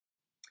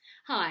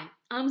Hi,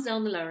 I'm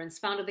Zelna Lauwrens,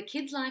 founder of the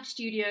Kids Life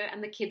Studio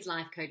and the Kids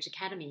Life Coach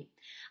Academy.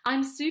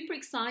 I'm super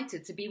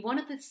excited to be one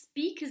of the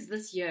speakers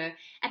this year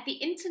at the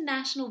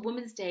International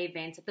Women's Day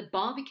event at the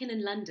Barbican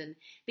in London,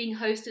 being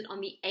hosted on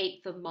the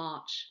 8th of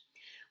March.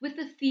 With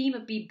the theme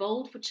of Be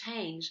Bold for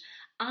Change,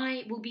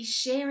 I will be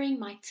sharing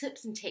my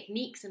tips and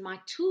techniques and my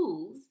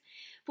tools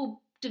for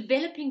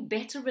developing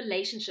better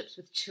relationships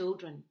with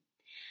children.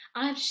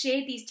 I've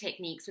shared these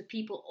techniques with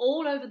people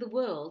all over the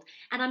world,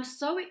 and I'm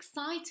so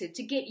excited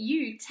to get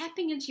you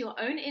tapping into your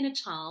own inner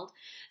child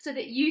so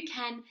that you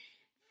can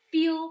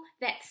feel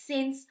that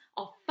sense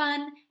of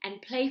fun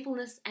and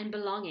playfulness and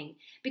belonging.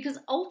 Because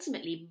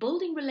ultimately,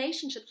 building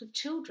relationships with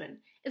children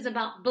is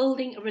about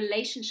building a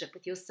relationship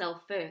with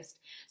yourself first.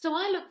 So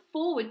I look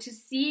forward to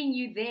seeing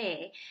you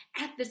there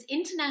at this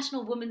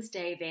International Women's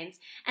Day event,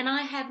 and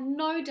I have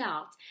no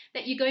doubt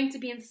that you're going to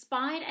be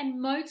inspired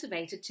and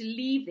motivated to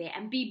leave there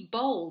and be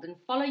bold and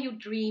follow your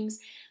dreams,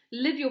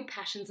 live your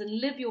passions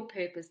and live your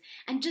purpose,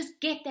 and just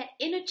get that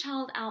inner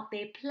child out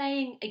there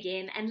playing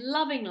again and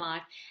loving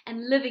life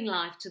and living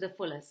life to the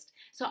fullest.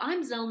 So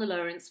I'm Zelna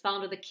Lauwrens,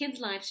 founder of the Kids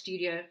Life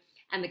Studio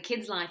and the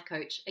Kids Life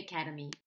Coach Academy.